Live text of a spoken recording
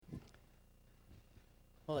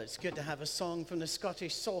Well, it's good to have a song from the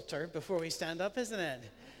Scottish Psalter before we stand up, isn't it?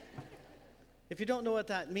 If you don't know what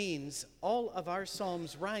that means, all of our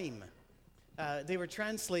Psalms rhyme. They were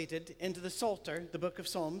translated into the Psalter, the book of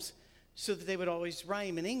Psalms, so that they would always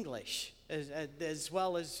rhyme in English, as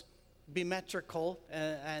well as be metrical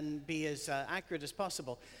and be as accurate as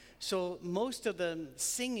possible. So most of the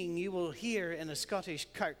singing you will hear in a Scottish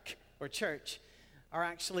kirk or church are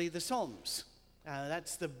actually the Psalms.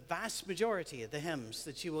 That's the vast majority of the hymns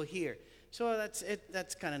that you will hear. So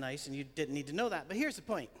that's kind of nice, and you didn't need to know that. But here's the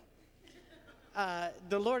point.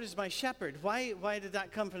 The Lord is my shepherd. Why did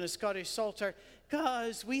that come from the Scottish Psalter?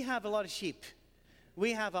 Because we have a lot of sheep.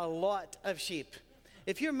 We have a lot of sheep.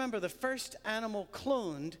 If you remember, the first animal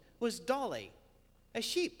cloned was Dolly, a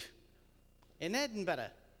sheep, in Edinburgh,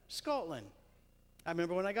 Scotland. I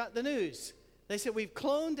remember when I got the news. They said, we've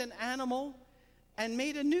cloned an animal and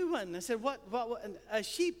made a new one. I said, what a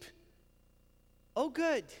sheep? Oh,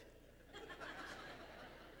 good.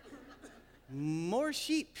 More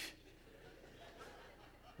sheep.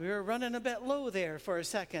 We were running a bit low there for a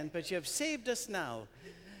second, but you've saved us now.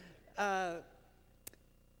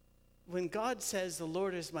 When God says, the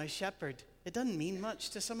Lord is my shepherd, it doesn't mean much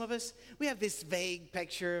to some of us. We have this vague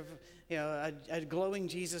picture of, a glowing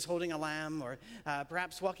Jesus holding a lamb, or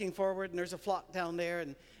perhaps walking forward and there's a flock down there,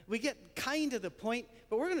 and we get kind of the point.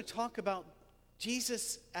 But we're going to talk about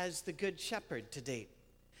Jesus as the good shepherd today.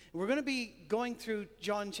 We're going to be going through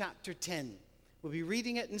John chapter 10. We'll be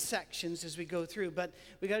reading it in sections as we go through, but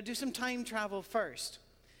we got to do some time travel first.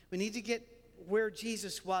 We need to get where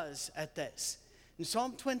Jesus was at this. In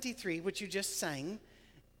Psalm 23, which you just sang,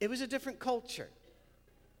 it was a different culture,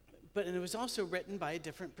 but it was also written by a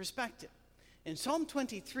different perspective. In Psalm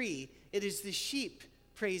 23, it is the sheep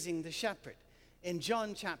praising the shepherd. In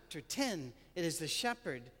John chapter 10, it is the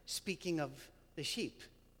shepherd speaking of the sheep.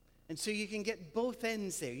 And so you can get both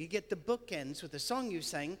ends there. You get the bookends with the song you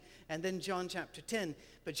sang, and then John chapter 10.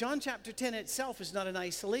 But John chapter 10 itself is not in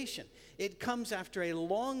isolation. It comes after a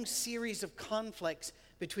long series of conflicts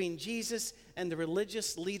between Jesus and the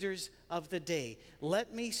religious leaders of the day.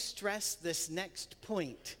 Let me stress this next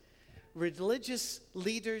point. Religious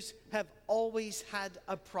leaders have always had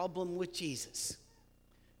a problem with Jesus.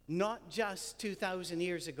 Not just 2,000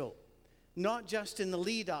 years ago. Not just in the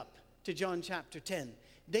lead up to John chapter 10.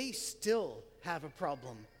 They still have a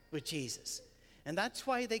problem with Jesus. And that's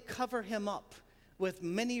why they cover him up with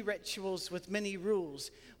many rituals, with many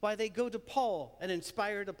rules. Why they go to Paul, an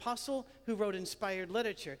inspired apostle who wrote inspired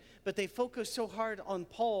literature. But they focus so hard on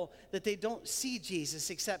Paul that they don't see Jesus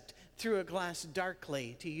except through a glass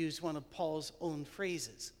darkly, to use one of Paul's own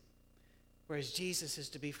phrases. Whereas Jesus is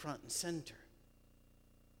to be front and center.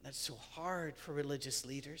 That's so hard for religious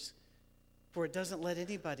leaders. For it doesn't let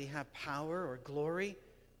anybody have power or glory.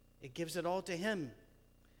 It gives it all to him.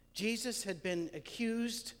 Jesus had been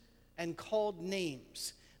accused and called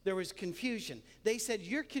names. There was confusion. They said,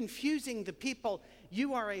 you're confusing the people.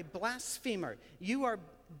 You are a blasphemer. You are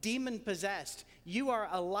demon-possessed. You are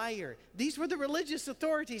a liar. These were the religious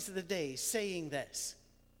authorities of the day saying this.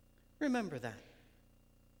 Remember that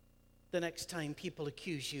the next time people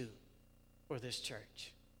accuse you or this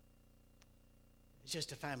church. It's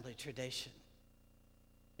just a family tradition.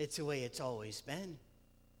 It's the way it's always been.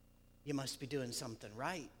 You must be doing something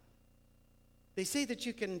right. They say that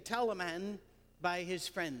you can tell a man by his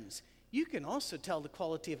friends. You can also tell the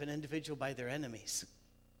quality of an individual by their enemies.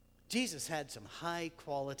 Jesus had some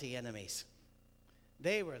high-quality enemies.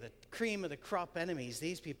 They were the cream of the crop enemies,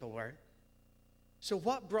 these people were. So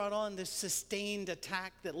what brought on this sustained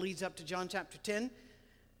attack that leads up to John chapter 10?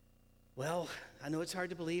 Well, I know it's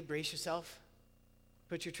hard to believe. Brace yourself.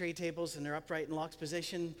 Put your tray tables in their upright and locked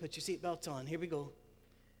position. Put your seatbelts on. Here we go.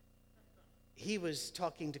 He was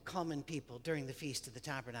talking to common people during the Feast of the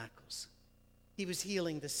Tabernacles. He was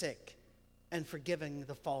healing the sick and forgiving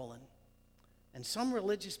the fallen. And some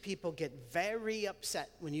religious people get very upset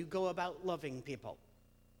when you go about loving people.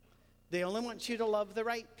 They only want you to love the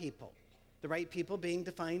right people. The right people being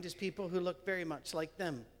defined as people who look very much like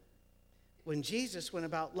them. When Jesus went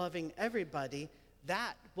about loving everybody,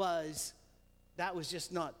 that was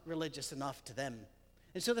just not religious enough to them.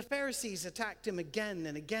 And so the Pharisees attacked him again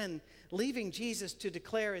and again, leaving Jesus to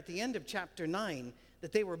declare at the end of chapter 9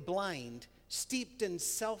 that they were blind, steeped in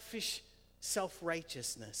selfish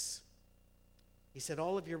self-righteousness. He said,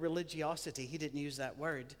 all of your religiosity, he didn't use that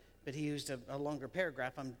word, but he used a longer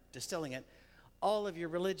paragraph, I'm distilling it. All of your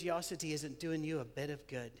religiosity isn't doing you a bit of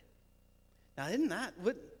good. Now,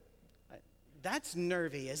 that's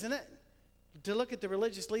nervy, isn't it? To look at the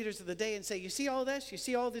religious leaders of the day and say, you see all this? You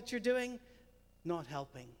see all that you're doing? Not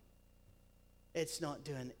helping. It's not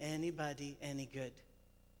doing anybody any good.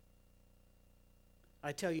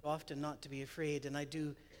 I tell you often not to be afraid, and I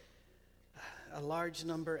do a large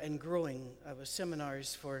number and growing of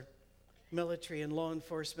seminars for military and law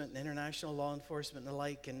enforcement and international law enforcement and the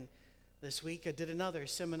like. And this week I did another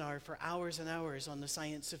seminar for hours and hours on the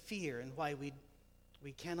science of fear and why we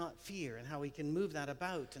cannot fear and how we can move that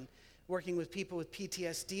about, and working with people with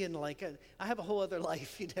PTSD and the like. I have a whole other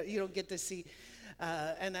life you don't get to see,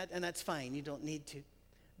 and that's fine. You don't need to.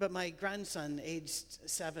 But my grandson, aged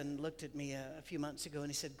 7, looked at me a few months ago and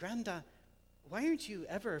he said, "Granda, why aren't you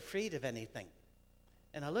ever afraid of anything?"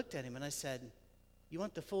 And I looked at him and I said, "You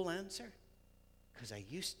want the full answer? Because I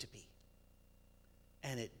used to be.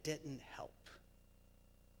 And it didn't help.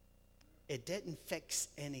 It didn't fix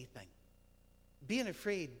anything. Being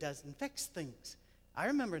afraid doesn't fix things." I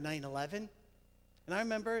remember 9/11, and I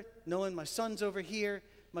remember knowing my son's over here,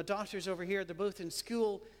 my daughter's over here, they're both in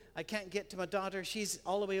school. I can't get to my daughter. She's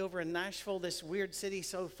all the way over in Nashville, this weird city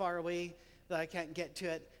so far away that I can't get to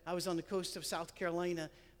it. I was on the coast of South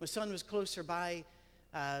Carolina. My son was closer by.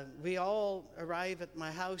 We all arrive at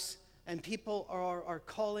my house, and people are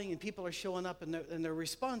calling, and people are showing up, and their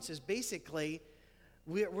response is basically,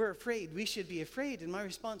 we're afraid. We should be afraid. And my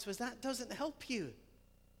response was, that doesn't help you.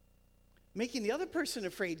 Making the other person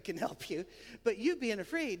afraid can help you, but you being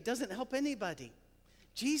afraid doesn't help anybody.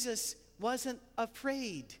 Jesus wasn't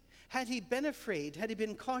afraid. Had he been afraid, had he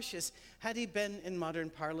been cautious, had he been, in modern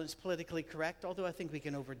parlance, politically correct, although I think we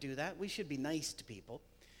can overdo that, we should be nice to people,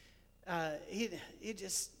 he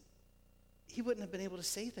wouldn't have been able to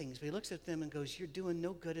say things. But he looks at them and goes, "You're doing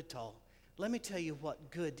no good at all. Let me tell you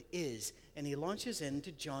what good is." And he launches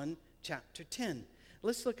into John chapter 10.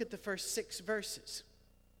 Let's look at the first 6 verses.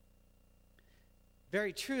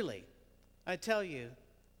 "Very truly, I tell you,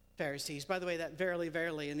 Pharisees," by the way, that "verily,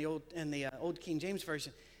 verily" in the old King James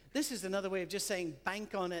Version, this is another way of just saying,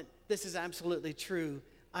 bank on it. This is absolutely true.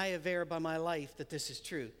 I aver by my life that this is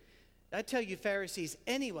true. "I tell you, Pharisees,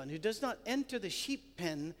 anyone who does not enter the sheep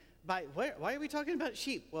pen by," why are we talking about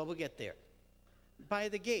sheep? Well, we'll get there. "By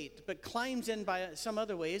the gate, but climbs in by some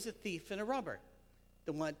other way is a thief and a robber.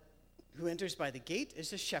 The one who enters by the gate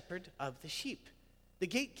is a shepherd of the sheep. The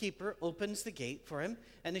gatekeeper opens the gate for him,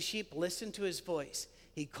 and the sheep listen to his voice.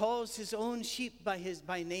 He calls his own sheep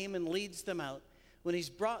by name and leads them out. When he's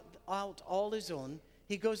brought out all his own,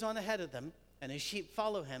 he goes on ahead of them, and his sheep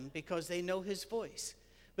follow him because they know his voice.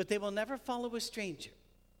 But they will never follow a stranger.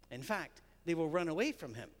 In fact, they will run away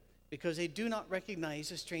from him because they do not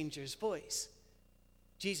recognize a stranger's voice."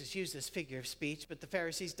 Jesus used this figure of speech, but the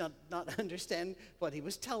Pharisees did not understand what he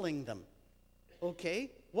was telling them.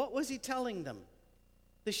 Okay, what was he telling them?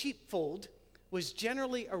 The sheepfold was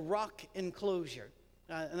generally a rock enclosure.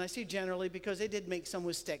 And I say generally because they did make some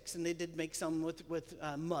with sticks and they did make some with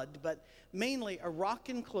mud, but mainly a rock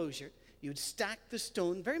enclosure. You'd stack the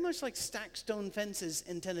stone, very much like stacked stone fences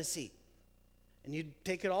in Tennessee. And you'd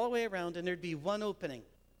take it all the way around and there'd be one opening.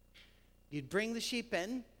 You'd bring the sheep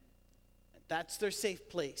in. That's their safe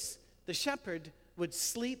place. The shepherd would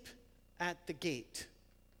sleep at the gate,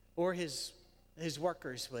 or his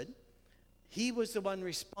workers would. He was the one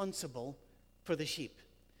responsible for the sheep.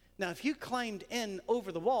 Now, if you climbed in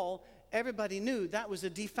over the wall, everybody knew that was a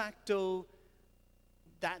de facto,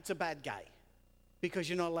 that's a bad guy, because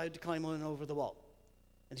you're not allowed to climb on over the wall.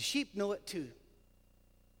 And the sheep know it too.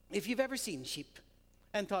 If you've ever seen sheep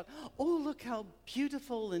and thought, "Oh, look how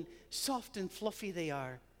beautiful and soft and fluffy they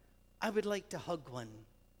are. I would like to hug one."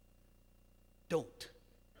 Don't.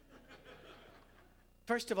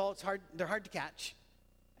 First of all, they're hard to catch,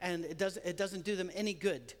 and it doesn't do them any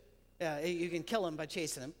good. You can kill them by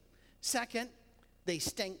chasing them. Second, they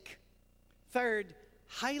stink. Third,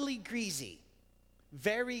 highly greasy,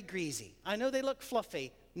 very greasy. I know they look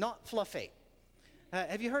fluffy, not fluffy.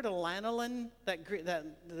 Have you heard of lanolin,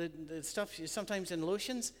 the stuff sometimes in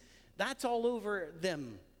lotions? That's all over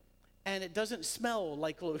them, and it doesn't smell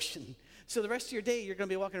like lotion. So the rest of your day, you're going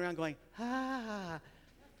to be walking around going, "Ah."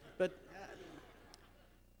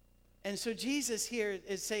 And so Jesus here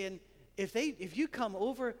is saying, if you come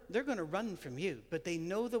over, they're going to run from you, but they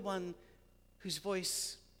know the one whose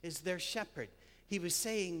voice is their shepherd. He was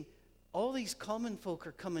saying, all these common folk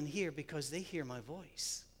are coming here because they hear my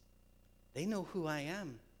voice. They know who I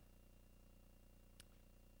am.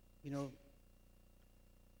 You know,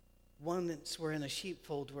 once we're in a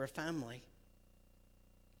sheepfold, we're a family.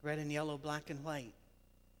 Red and yellow, black and white.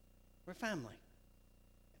 We're family.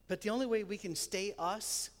 But the only way we can stay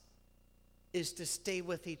us is to stay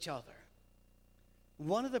with each other.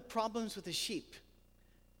 One of the problems with the sheep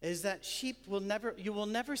is that you will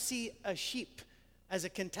never see a sheep as a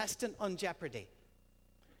contestant on Jeopardy.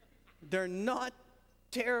 They're not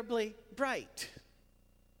terribly bright.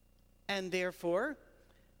 And therefore,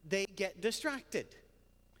 they get distracted.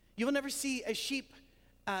 You will never see a sheep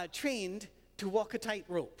trained to walk a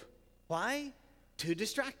tightrope. Why? Too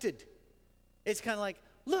distracted. It's kind of like,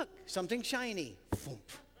 look, something shiny. Thump.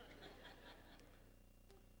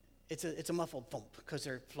 It's a muffled thump because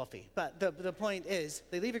they're fluffy. But the point is,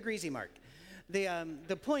 they leave a greasy mark.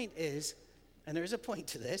 The point is, and there's a point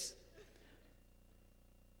to this,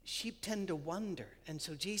 sheep tend to wander. And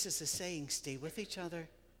so Jesus is saying, stay with each other.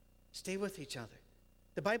 Stay with each other.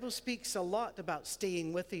 The Bible speaks a lot about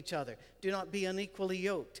staying with each other. Do not be unequally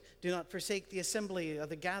yoked. Do not forsake the assembly of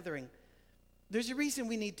the gathering. There's a reason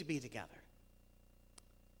we need to be together.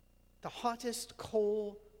 The hottest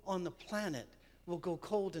coal on the planet will go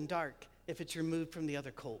cold and dark if it's removed from the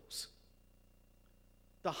other coals.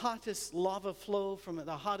 The hottest lava flow from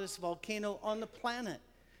the hottest volcano on the planet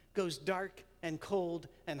goes dark and cold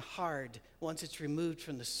and hard once it's removed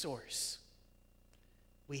from the source.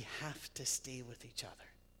 We have to stay with each other.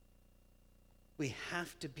 We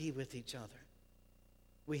have to be with each other.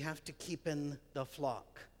 We have to keep in the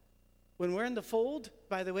flock. When we're in the fold,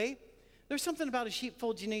 by the way, there's something about a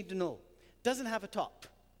sheepfold you need to know. It doesn't have a top.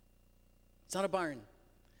 It's not a barn.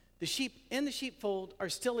 The sheep in the sheepfold are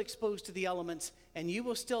still exposed to the elements, and you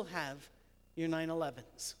will still have your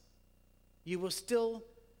 9/11s. You will still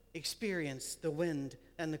experience the wind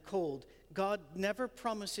and the cold. God never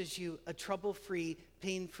promises you a trouble-free,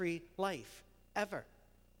 pain-free life, ever.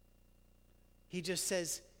 He just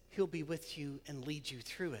says he'll be with you and lead you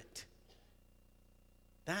through it.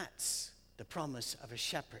 That's the promise of a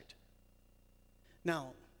shepherd.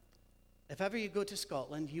 Now, if ever you go to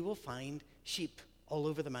Scotland, you will find sheep all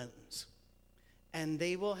over the mountains. And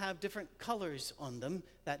they will have different colors on them.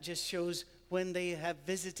 That just shows when they have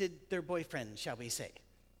visited their boyfriend, shall we say.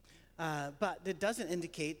 But it doesn't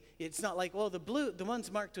indicate, it's not like, oh, the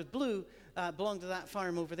ones marked with blue belong to that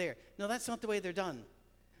farm over there. No, that's not the way they're done.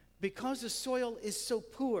 Because the soil is so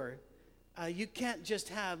poor, you can't just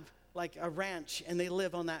have like a ranch and they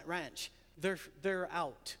live on that ranch. They're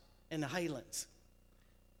out in the highlands.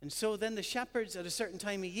 And so then the shepherds at a certain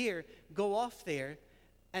time of year go off there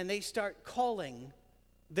and they start calling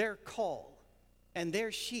their call, and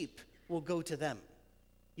their sheep will go to them.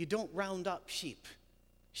 You don't round up sheep.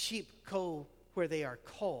 Sheep go where they are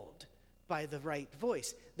called by the right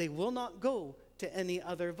voice. They will not go to any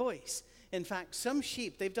other voice. In fact, some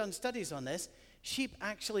sheep, they've done studies on this, sheep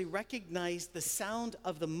actually recognize the sound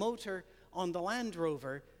of the motor on the Land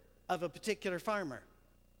Rover of a particular farmer.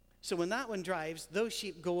 So when that one drives, those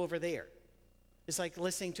sheep go over there. It's like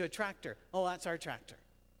listening to a tractor. Oh, that's our tractor.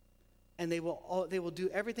 And they will do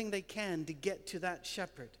everything they can to get to that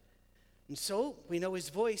shepherd. And so we know his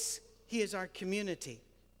voice. He is our community.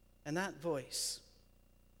 And that voice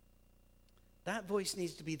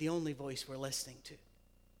needs to be the only voice we're listening to.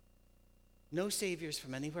 No saviors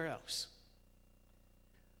from anywhere else.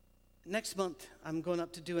 Next month, I'm going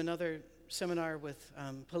up to do another seminar with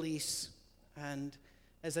police. And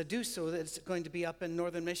as I do so, it's going to be up in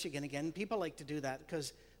northern Michigan again. People like to do that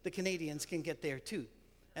because the Canadians can get there too,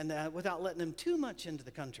 and without letting them too much into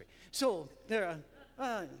the country. So they're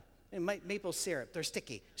maple syrup. They're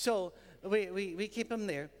sticky. So we keep them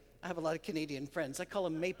there. I have a lot of Canadian friends. I call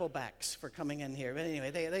them maplebacks for coming in here. But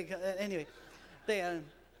anyway,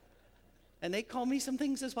 and they call me some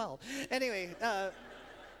things as well. Anyway.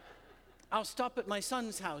 I'll stop at my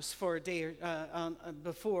son's house for a day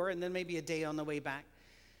before, and then maybe a day on the way back.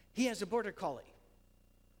 He has a border collie,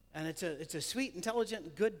 and it's a sweet,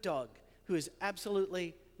 intelligent, good dog who is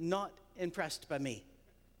absolutely not impressed by me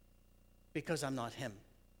because I'm not him.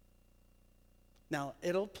 Now,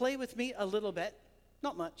 it'll play with me a little bit,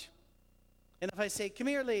 not much. And if I say, come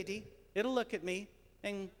here, lady, it'll look at me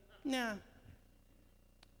and, nah,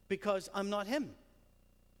 because I'm not him.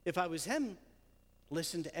 If I was him,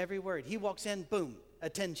 listen to every word. He walks in, boom,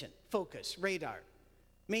 attention, focus, radar.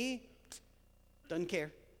 Me, doesn't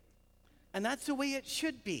care. And that's the way it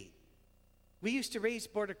should be. We used to raise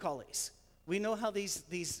border collies. We know how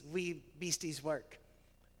these wee beasties work.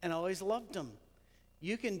 And I always loved them.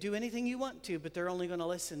 You can do anything you want to, but they're only going to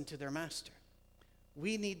listen to their master.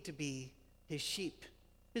 We need to be his sheep,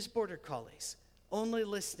 his border collies, only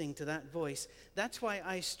listening to that voice. That's why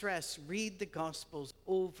I stress, read the Gospels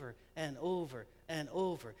over and over and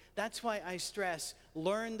over. That's why I stress,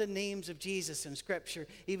 learn the names of Jesus in Scripture,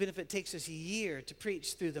 even if it takes us a year to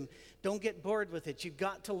preach through them. Don't get bored with it. You've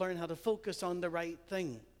got to learn how to focus on the right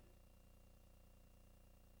thing.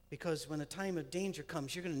 Because when a time of danger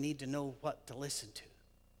comes, you're going to need to know what to listen to.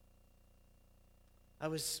 I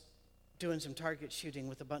was doing some target shooting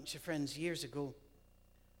with a bunch of friends years ago,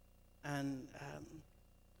 and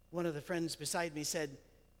one of the friends beside me said,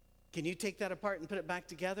 can you take that apart and put it back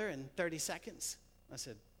together in 30 seconds? I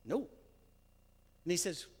said, no. And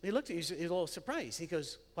he looked at me, he's a little surprised. He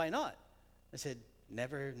goes, why not? I said,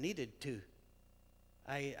 never needed to.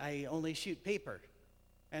 I only shoot paper,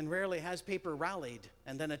 and rarely has paper rallied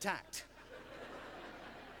and then attacked.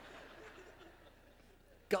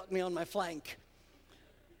 Got me on my flank.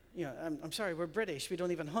 You know, I'm sorry, we're British. We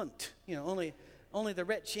don't even hunt. You know, only the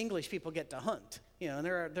rich English people get to hunt. You know,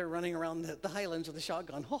 and they're running around the Highlands with a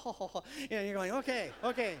shotgun. Ho, ho, ho, ho. You know, you're going, okay.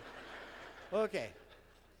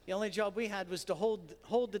 The only job we had was to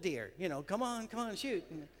hold the deer. You know, come on, shoot.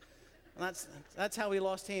 And that's how we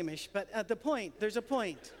lost Hamish. But at there's a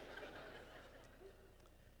point.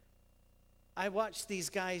 I watched these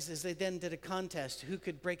guys as they then did a contest who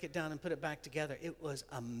could break it down and put it back together. It was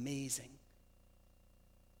amazing.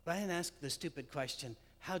 But I didn't ask the stupid question,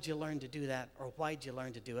 how'd you learn to do that, or why'd you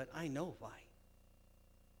learn to do it? I know why.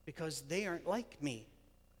 Because they aren't like me.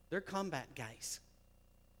 They're combat guys.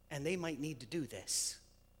 And they might need to do this.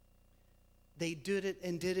 They did it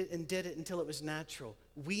until it was natural.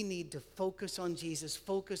 We need to focus on Jesus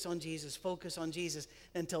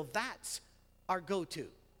until that's our go-to.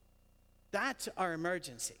 That's our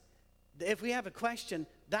emergency. If we have a question,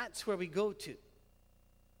 that's where we go to.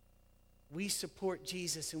 We support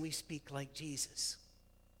Jesus and we speak like Jesus.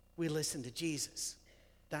 We listen to Jesus.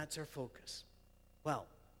 That's our focus. Well,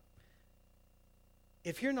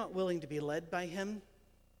 if you're not willing to be led by him,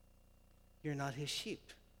 you're not his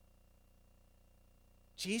sheep.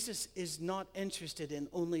 Jesus is not interested in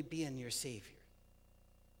only being your Savior.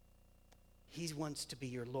 He wants to be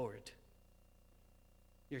your Lord,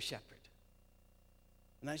 your shepherd.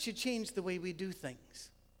 And that should change the way we do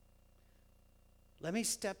things. Let me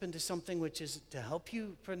step into something which is to help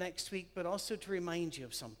you for next week, but also to remind you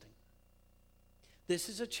of something. This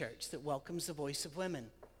is a church that welcomes the voice of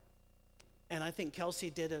women. And I think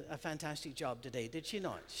Kelsey did a fantastic job today. Did she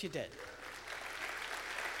not? She did.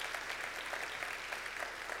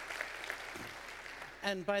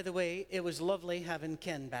 And by the way, it was lovely having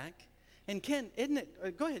Ken back. And Ken, isn't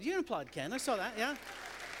it? Go ahead, you can applaud Ken. I saw that, yeah?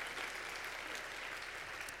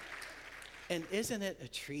 And isn't it a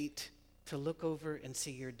treat to look over and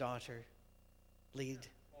see your daughter lead?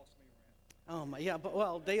 Boss me around. Oh, my, yeah, but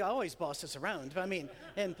well, they always boss us around. I mean,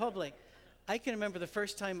 in public. I can remember the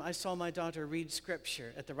first time I saw my daughter read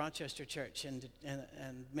scripture at the Rochester Church in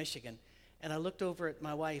Michigan. And I looked over at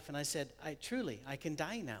my wife and I said, I can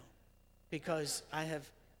die now because I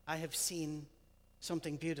have seen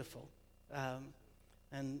something beautiful.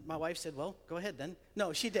 And my wife said, well, go ahead then.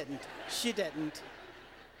 No, she didn't. She didn't.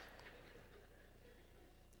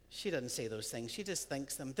 She doesn't say those things. She just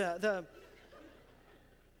thinks them.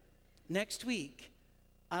 Next week,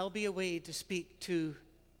 I'll be away to speak to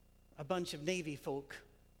a bunch of Navy folk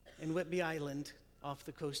in Whidbey Island off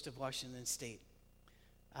the coast of Washington State.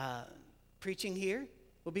 Preaching here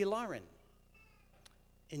will be Lauren.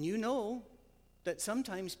 And you know that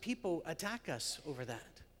sometimes people attack us over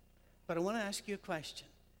that. But I want to ask you a question.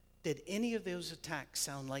 Did any of those attacks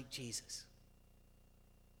sound like Jesus?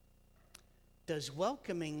 Does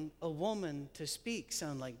welcoming a woman to speak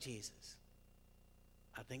sound like Jesus?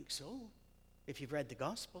 I think so, if you've read the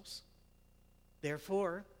Gospels.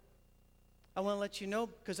 Therefore, I want to let you know,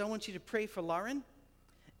 because I want you to pray for Lauren.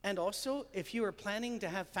 And also, if you are planning to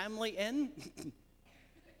have family in,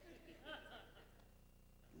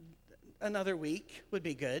 another week would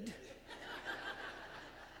be good.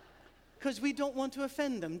 Because we don't want to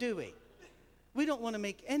offend them, do we? We don't want to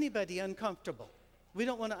make anybody uncomfortable. We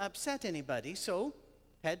don't want to upset anybody, so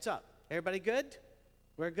heads up. Everybody good?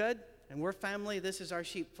 We're good, and we're family. This is our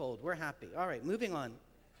sheepfold. We're happy. All right, moving on.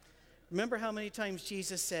 Remember how many times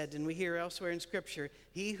Jesus said, and we hear elsewhere in Scripture,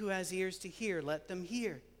 he who has ears to hear, let them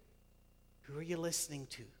hear. Who are you listening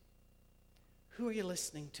to? Who are you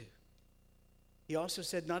listening to? He also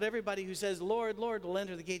said, not everybody who says, Lord, Lord, will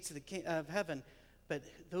enter the gates of heaven, but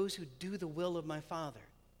those who do the will of my Father.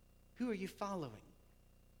 Who are you following?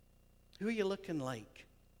 Who are you looking like?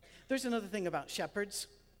 There's another thing about shepherds,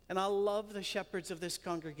 and I love the shepherds of this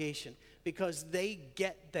congregation because they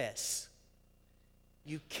get this.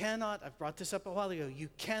 You cannot, I've brought this up a while ago, you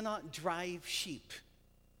cannot drive sheep.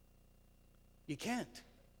 You can't.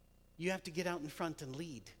 You have to get out in front and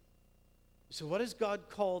lead. So what does God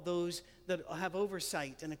call those that have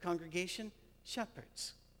oversight in a congregation?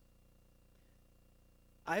 Shepherds.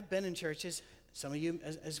 I've been in churches, some of you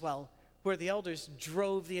as well, where the elders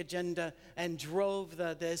drove the agenda and drove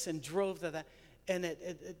the this and drove the that, and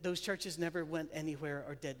those churches never went anywhere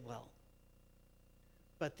or did well.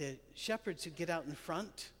 But the shepherds who get out in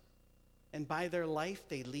front and by their life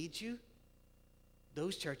they lead you,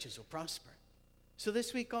 those churches will prosper. So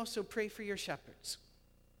this week also pray for your shepherds,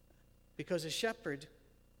 because a shepherd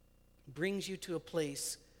brings you to a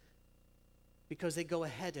place because they go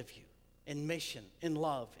ahead of you in mission, in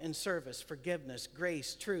love, in service, forgiveness,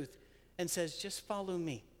 grace, truth, and says, just follow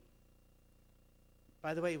me.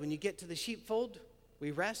 By the way, when you get to the sheepfold,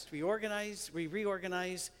 we rest, we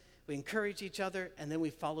reorganize, we encourage each other, and then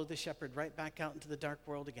we follow the shepherd right back out into the dark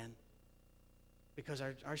world again. Because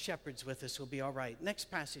our shepherd's with us, will be all right.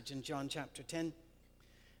 Next passage in John chapter 10.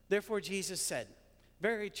 Therefore Jesus said,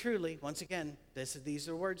 very truly, once again, these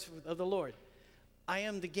are words of the Lord, I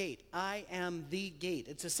am the gate. I am the gate.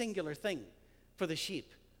 It's a singular thing for the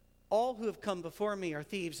sheep. All who have come before me are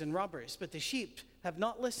thieves and robbers, but the sheep have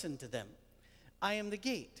not listened to them. I am the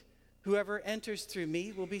gate. Whoever enters through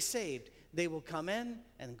me will be saved. They will come in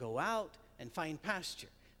and go out and find pasture.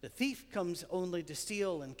 The thief comes only to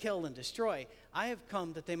steal and kill and destroy. I have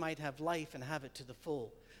come that they might have life and have it to the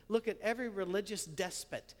full. Look at every religious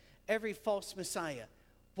despot, every false messiah.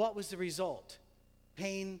 What was the result?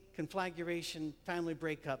 Pain, conflagration, family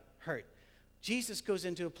breakup, hurt. Jesus goes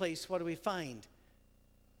into a place, what do we find?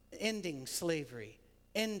 Ending slavery,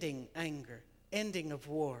 ending anger, ending of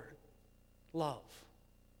war, love.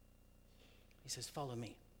 He says, follow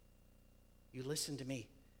me. You listen to me.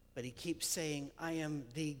 But he keeps saying, I am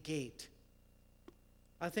the gate.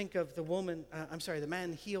 I think of the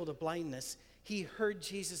man healed of blindness. He heard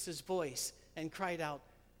Jesus' voice and cried out,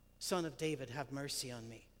 Son of David, have mercy on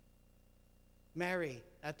me. Mary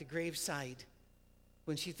at the graveside,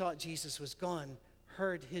 when she thought Jesus was gone,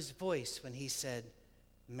 heard his voice when he said,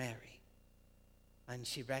 Mary. And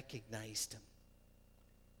she recognized him.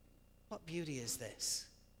 What beauty is this?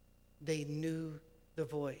 They knew the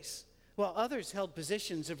voice. While others held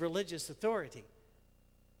positions of religious authority,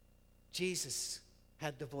 Jesus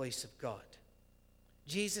had the voice of God.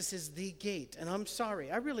 Jesus is the gate. And I'm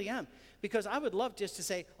sorry, I really am. Because I would love just to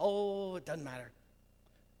say, oh, it doesn't matter.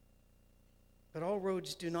 But all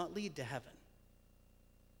roads do not lead to heaven.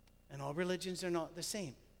 And all religions are not the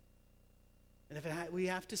same. And if we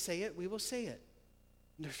have to say it, we will say it.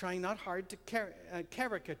 And they're trying not hard to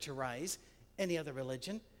caricaturize any other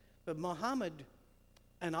religion. But Muhammad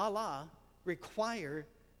and Allah require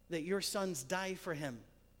that your sons die for him.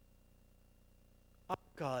 Our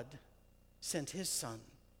God sent his son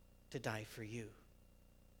to die for you.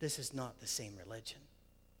 This is not the same religion.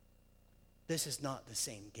 This is not the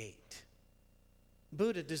same gate.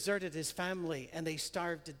 Buddha deserted his family and they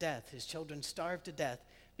starved to death. His children starved to death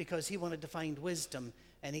because he wanted to find wisdom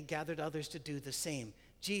and he gathered others to do the same.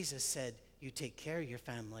 Jesus said, you take care of your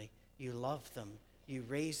family, you love them, you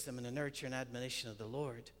raise them in the nurture and admonition of the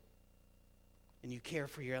Lord, and you care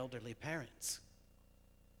for your elderly parents.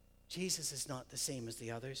 Jesus is not the same as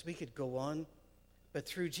the others. We could go on, but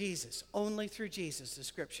through Jesus, only through Jesus, the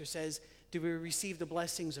scripture says, do we receive the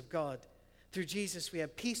blessings of God. Through Jesus, we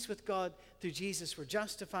have peace with God. Through Jesus, we're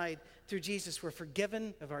justified. Through Jesus, we're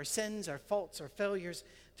forgiven of our sins, our faults, our failures.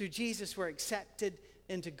 Through Jesus, we're accepted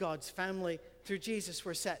into God's family. Through Jesus,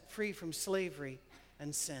 we're set free from slavery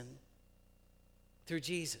and sin. Through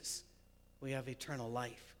Jesus, we have eternal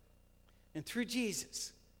life. And through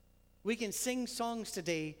Jesus, we can sing songs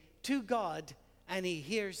today to God, and he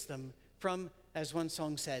hears them from, as one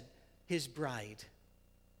song said, his bride.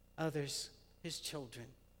 Others, his children.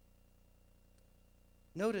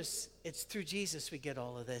 Notice it's through Jesus we get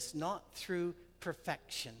all of this, not through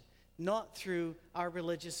perfection, not through our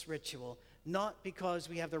religious ritual, not because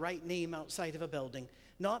we have the right name outside of a building,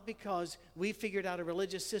 not because we figured out a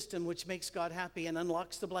religious system which makes God happy and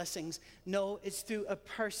unlocks the blessings. No, it's through a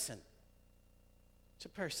person. It's a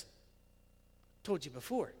person. Told you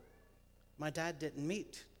before, my dad didn't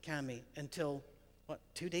meet Cammie until,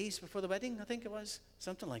 2 days before the wedding, I think it was?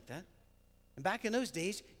 Something like that. And back in those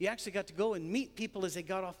days, you actually got to go and meet people as they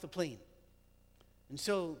got off the plane. And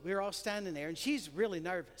so we were all standing there, and she's really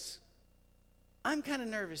nervous. I'm kind of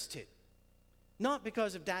nervous too. Not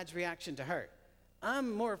because of Dad's reaction to her.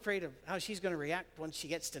 I'm more afraid of how she's going to react once she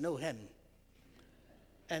gets to know him.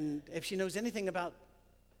 And if she knows anything about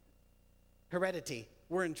heredity,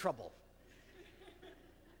 we're in trouble.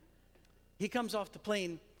 He comes off the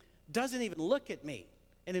plane, doesn't even look at me,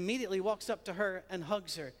 and immediately walks up to her and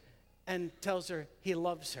hugs her and tells her he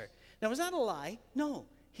loves her. Now, was that a lie? No.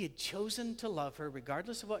 He had chosen to love her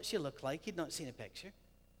regardless of what she looked like. He'd not seen a picture.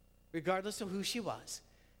 Regardless of who she was.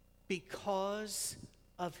 Because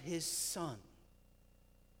of his son.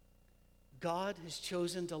 God has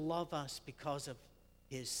chosen to love us because of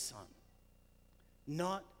his son.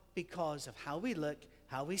 Not because of how we look,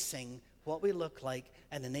 how we sing, what we look like,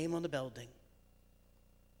 and the name on the building.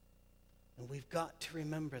 And we've got to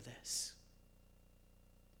remember this.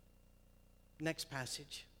 Next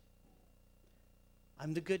passage.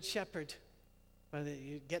 I'm the good shepherd.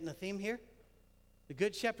 You getting a theme here? The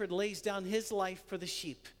good shepherd lays down his life for the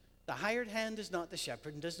sheep. The hired hand is not the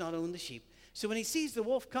shepherd and does not own the sheep. So when he sees the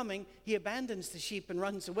wolf coming, he abandons the sheep and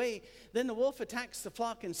runs away. Then the wolf attacks the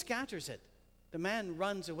flock and scatters it. The man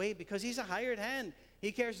runs away because he's a hired hand.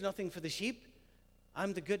 He cares nothing for the sheep.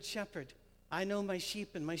 I'm the good shepherd. I know my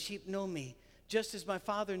sheep and my sheep know me. Just as my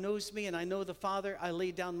Father knows me and I know the Father, I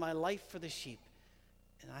lay down my life for the sheep.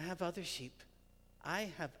 And I have other sheep.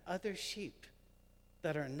 I have other sheep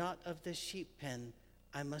that are not of this sheep pen.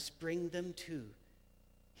 I must bring them too.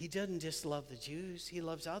 He doesn't just love the Jews, he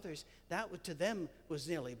loves others. That to them was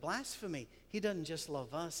nearly blasphemy. He doesn't just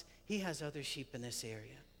love us, he has other sheep in this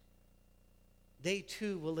area. They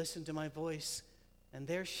too will listen to my voice, and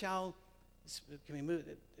there shall, can we move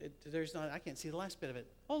it? There's not, I can't see the last bit of it.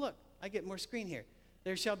 Oh look, I get more screen here.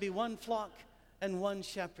 There shall be one flock and one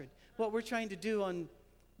shepherd. What we're trying to do on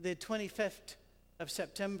the 25th of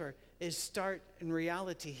September is start in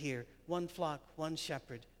reality here. One flock, one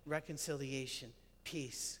shepherd, reconciliation,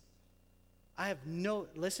 peace.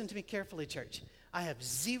 Listen to me carefully, church. I have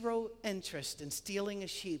zero interest in stealing a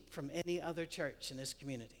sheep from any other church in this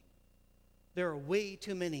community. There are way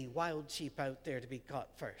too many wild sheep out there to be caught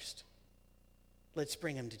first. Let's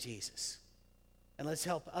bring them to Jesus. And let's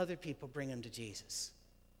help other people bring them to Jesus.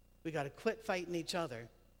 We got to quit fighting each other.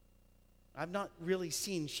 I've not really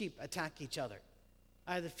seen sheep attack each other.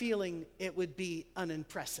 I have the feeling it would be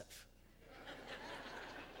unimpressive.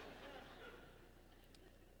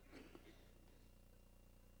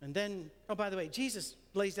 And then, oh, by the way, Jesus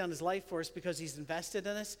lays down his life for us because he's invested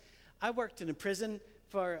in us. I worked in a prison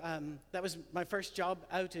that was my first job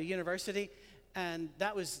out of university, and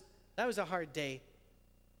that was a hard day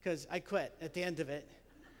because I quit at the end of it.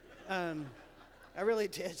 I really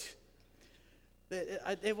did.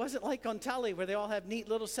 It wasn't like on Tally where they all have neat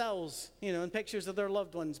little cells, and pictures of their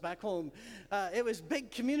loved ones back home. It was big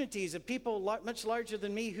communities of people much larger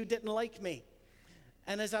than me who didn't like me.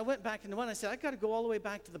 And as I went back into one, I said, I got to go all the way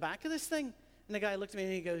back to the back of this thing. And the guy looked at me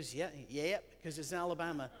and he goes, yeah, because it's in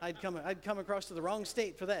Alabama. I'd come across to the wrong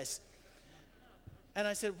state for this. And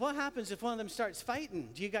I said, what happens if one of them starts fighting?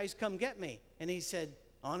 Do you guys come get me? And he said,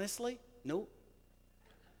 honestly, nope.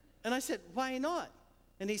 And I said, why not?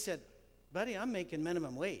 And he said, buddy, I'm making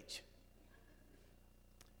minimum wage.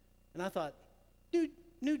 And I thought,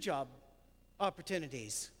 new job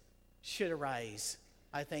opportunities should arise,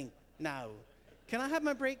 I think, now. Can I have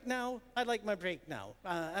my break now? I'd like my break now.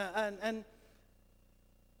 But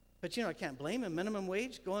I can't blame him. Minimum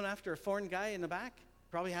wage, going after a foreign guy in the back,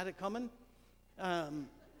 probably had it coming.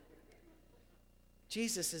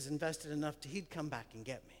 Jesus is invested enough he'd come back and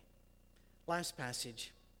get me. Last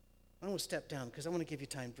passage. I'm going to step down because I want to give you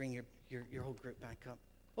time to bring your whole group back up.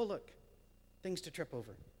 Oh, look, things to trip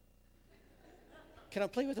over. Can I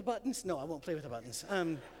play with the buttons? No, I won't play with the buttons.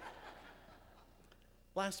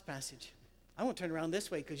 Last passage. I won't turn around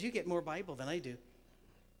this way because you get more Bible than I do.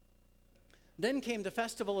 Then came the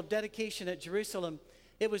festival of dedication at Jerusalem.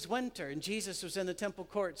 It was winter, and Jesus was in the temple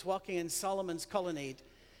courts walking in Solomon's colonnade.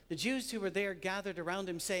 The Jews who were there gathered around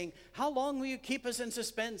him, saying, how long will you keep us in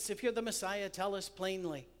suspense? If you're the Messiah, tell us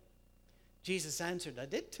plainly. Jesus answered, I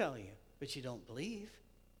did tell you, but you don't believe.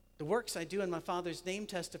 The works I do in my Father's name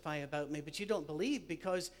testify about me, but you don't believe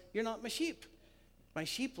because you're not my sheep. My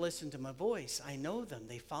sheep listen to my voice. I know them.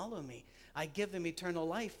 They follow me. I give them eternal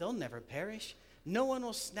life. They'll never perish. No one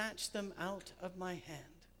will snatch them out of my hand.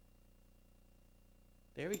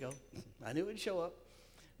 There we go. I knew it would show up.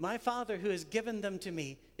 My Father who has given them to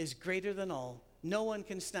me is greater than all. No one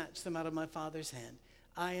can snatch them out of my Father's hand.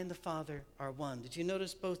 I and the Father are one. Did you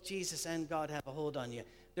notice both Jesus and God have a hold on you?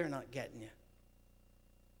 They're not getting you.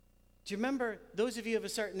 Do you remember, those of you of a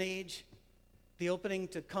certain age, the opening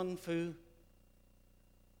to Kung Fu?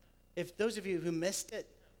 If those of you who missed it,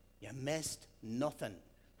 you missed nothing.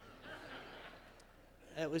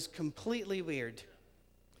 It was completely weird.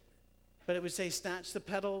 But it would say, snatch the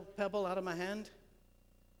pebble out of my hand.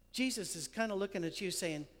 Jesus is kind of looking at you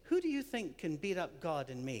saying, who do you think can beat up God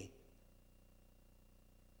and me?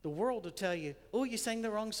 The world will tell you, oh, you sang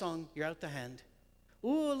the wrong song, you're out the hand.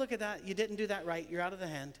 Oh, look at that, you didn't do that right, you're out of the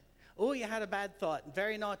hand. Oh, you had a bad thought,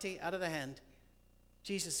 very naughty, out of the hand.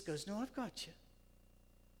 Jesus goes, no, I've got you.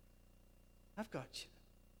 I've got you.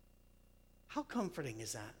 How comforting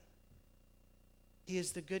is that? He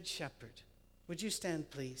is the good shepherd. Would you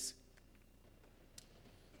stand, please?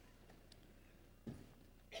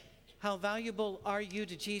 How valuable are you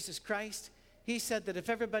to Jesus Christ? He said that if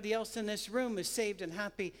everybody else in this room is saved and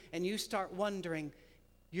happy and you start wondering,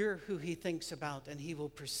 you're who he thinks about and he will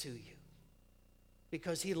pursue you.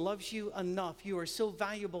 because he loves you enough. You are so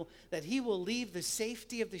valuable that he will leave the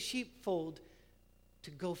safety of the sheepfold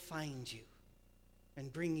to go find you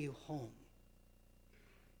and bring you home.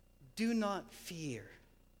 Do not fear.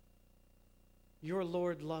 Your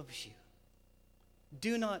Lord loves you.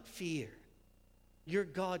 Do not fear. Your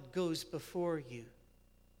God goes before you.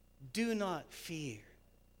 Do not fear.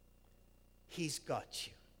 He's got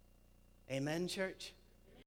you. Amen, church?